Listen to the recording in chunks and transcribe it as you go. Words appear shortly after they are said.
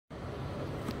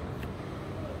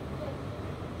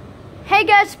Hey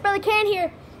guys, Brother Can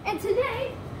here, and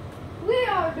today we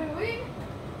are doing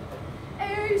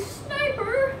a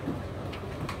sniper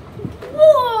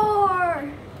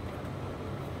war.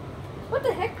 What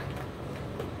the heck?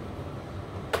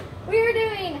 We are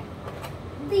doing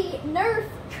the Nerf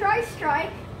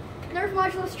Tri-Strike, Nerf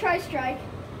Modulus Tri-Strike.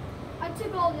 I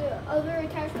took all the other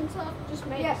attachments off, just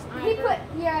made a sniper.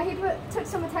 He took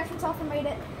some attachments off and made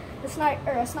it a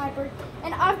sniper.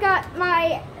 And I've got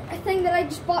my thing that I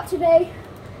just bought today,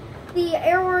 the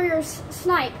Air Warriors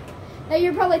Snipe. Now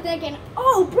you're probably thinking,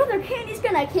 oh, Brother Candy's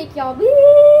gonna kick y'all.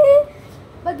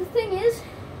 But the thing is,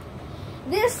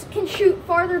 this can shoot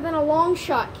farther than a long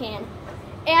shot can.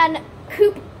 And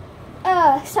Coop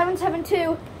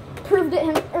 772 proved it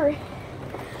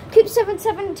Coop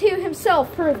 772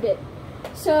 himself proved it.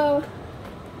 So,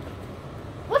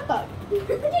 what the?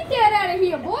 Get that out of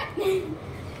here, boy.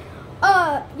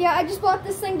 Yeah, I just bought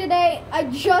this thing today. I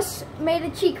just made a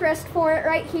cheek rest for it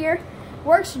right here.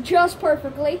 Works just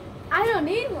perfectly. I don't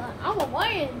need one. I'm a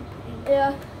lion.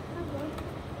 Yeah.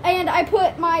 And I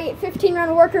put my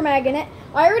 15-round worker mag in it.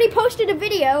 I already posted a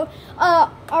video,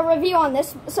 a review on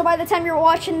this. So by the time you're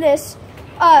watching this,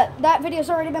 that video's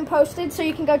already been posted, so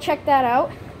you can go check that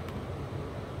out.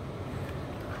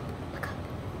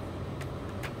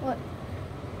 What?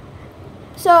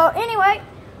 So anyway,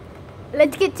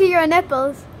 Let's get to your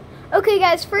nipples. Okay,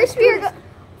 guys. First we are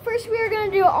gonna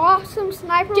do awesome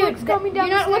sniper looks coming down.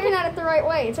 You're not looking at it the right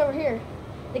way. It's over here.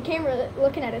 The camera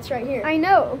looking at it's right here. I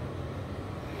know.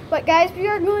 But guys, we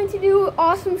are going to do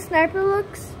awesome sniper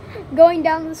looks going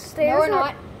down the stairs. No, we're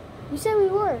not. You said we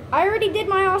were. I already did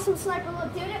my awesome sniper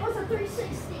look, dude. It was a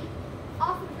 360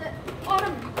 off of the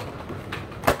bottom.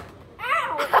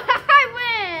 Ow!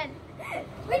 I win.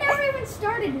 We never even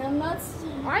started, numbnuts.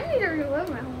 I need to relive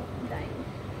my whole thing.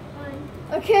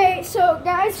 Okay, so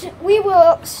guys, we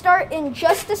will start in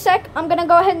just a sec. I'm gonna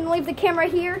go ahead and leave the camera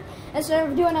here instead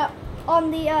of doing it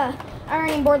on the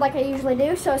ironing board like I usually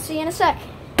do. So see you in a sec.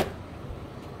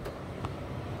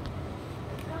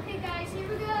 Okay, guys, here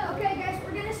we go. Okay, guys,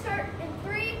 we're gonna start in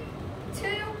 3, 2,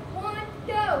 1,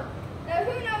 go. Now,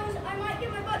 who knows? I might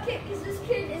get my butt kicked because this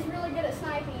kid is really good at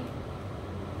sniping.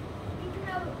 Even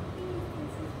though he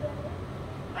thinks he's better.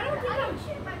 I don't think I'm.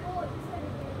 shoot my bullet instead of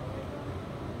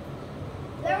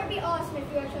That would be awesome if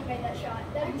you actually made that shot.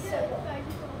 That'd be so cool.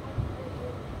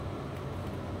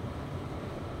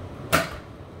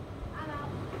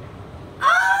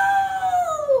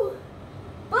 Oh!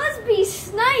 Busby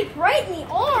snipe right in the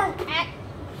arm.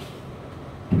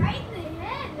 Right in the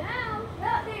head now.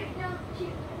 No, dude, don't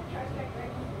shoot. Try to strike right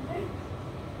in the head.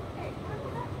 Hey,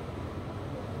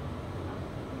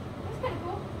 that's kind of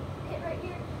cool. Hit right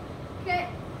here. Okay.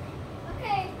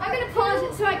 Okay. I'm gonna pause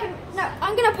it so I can. No,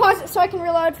 I'm gonna pause it so I can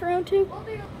reload for round 2.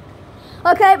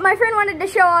 Okay, my friend wanted to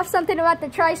show off something about the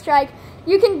Tri-Strike.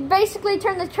 You can basically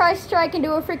turn the Tri-Strike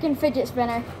into a freaking fidget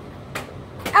spinner.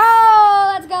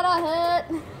 Oh, that's gotta hurt.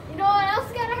 You know what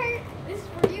else gotta hurt? This is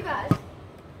for you guys.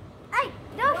 Hey,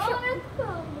 don't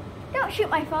shoot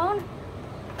my phone.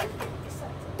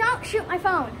 Don't shoot my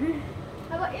phone.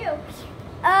 How about you?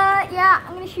 Yeah,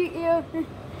 I'm gonna shoot you.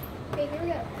 Okay, here we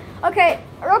go. Okay,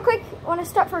 real quick, want to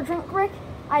stop for a drink break?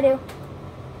 I do.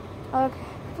 Okay,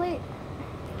 please.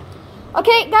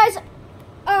 Okay, guys,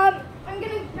 I'm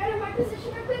gonna better my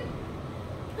position real quick.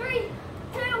 3,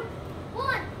 2,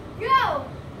 1, go!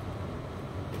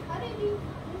 How did you?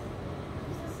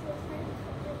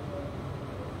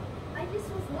 I just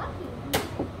was lucky.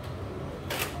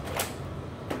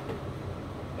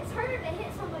 It's harder to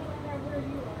hit somebody when they're where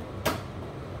you are. Oh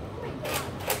my god.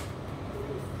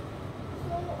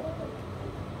 So old.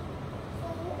 So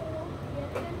old. Yeah,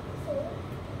 so old.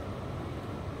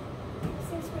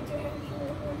 Since we do have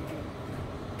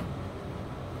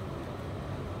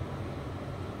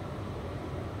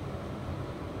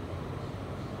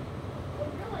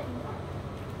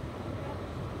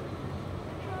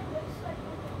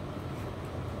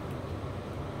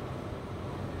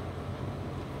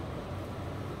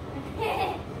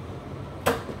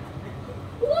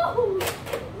Whoa!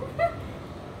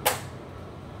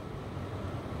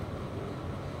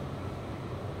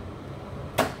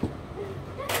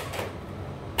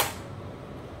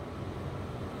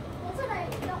 That's what I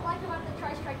don't like about the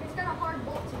Tri-Strike. It's got a hard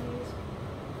bolt to use.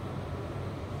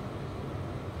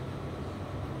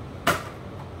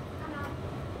 I'm out.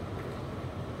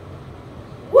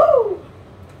 Woo!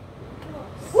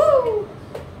 Woo!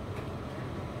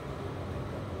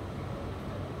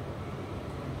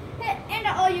 And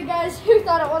to all you guys who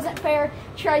thought it wasn't fair,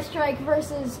 Tri-Strike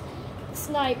versus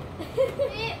Snipe.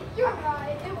 You're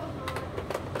right. It was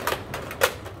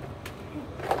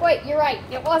not. Wait, you're right.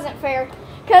 It wasn't fair.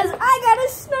 because I got a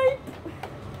snipe.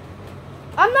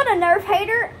 I'm not a Nerf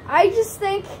hater. I just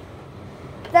think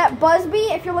that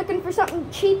Buzzbee, if you're looking for something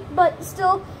cheap but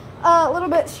still a little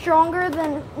bit stronger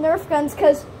than Nerf guns,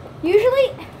 because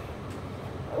usually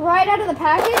right out of the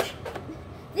package,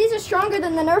 these are stronger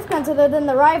than the Nerf guns other than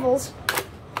the rivals.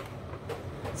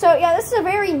 So yeah, this is a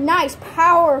very nice,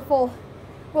 powerful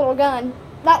little gun.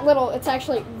 Not little, it's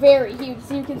actually very huge, as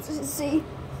you can see.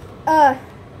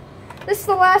 This is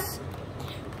the last.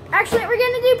 Actually, we're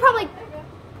gonna do probably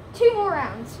 2 more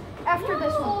rounds after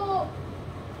this one.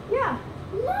 Yeah.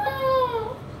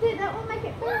 No. Dude, that won't make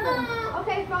it fun. No.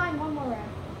 Okay, fine, 1 more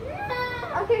round.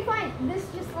 No. Okay, fine. This is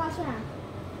just the last round.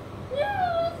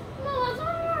 No, that's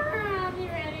one more round, you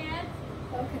idiot.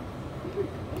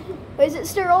 Okay. Is it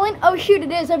still rolling? Oh shoot,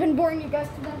 it is. I've been boring you guys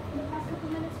to death for the past couple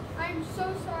minutes. I'm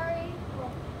so sorry.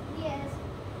 Well, yes.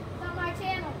 It's on my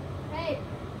channel. Hey,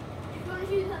 you want to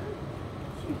shoot something?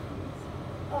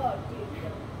 Oh, dude.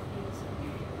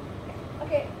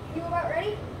 Okay, you about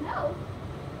ready? No.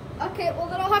 Okay, well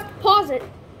then I'll have to pause it.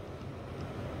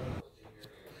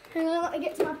 Hang on, let me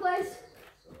get to my place.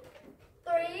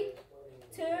 3,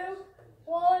 2,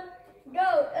 1,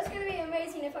 go. That's gonna be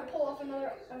amazing if I pull off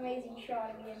another amazing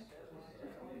shot again.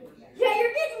 Yeah,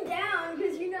 you're getting down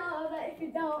because you know that if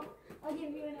you don't, I'll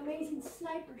give you an amazing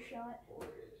sniper shot.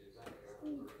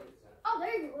 Oh,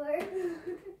 there you were.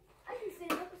 I can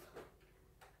stand up.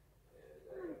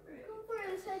 Go for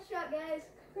this headshot, guys.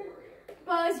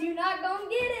 Buzz, you're not gonna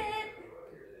get it.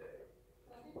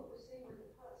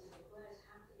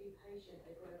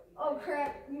 Oh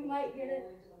crap, you might get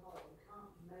it.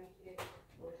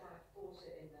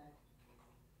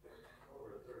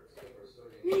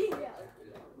 Yeah.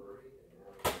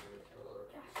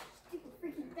 Gosh, stupid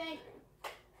freaking thing.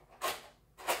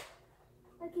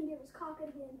 I can get his cock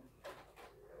again.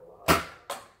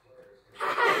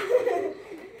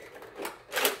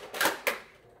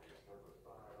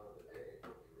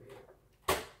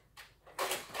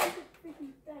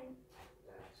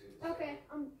 Okay,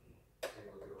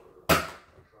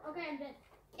 Okay, I'm dead.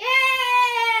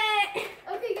 yay!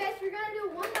 Okay, guys, we're gonna do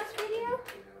one last video.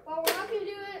 Well, we're not gonna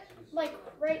do it like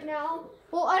right now.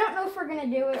 Well, I don't know if we're gonna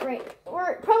do it right.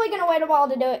 We're probably gonna wait a while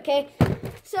to do it, okay?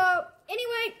 So,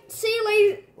 anyway, see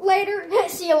you later.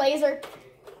 See you later.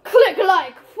 Click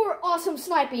like for awesome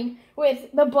sniping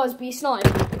with the Buzzbee snipe.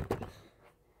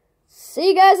 See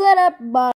you guys later. Bye.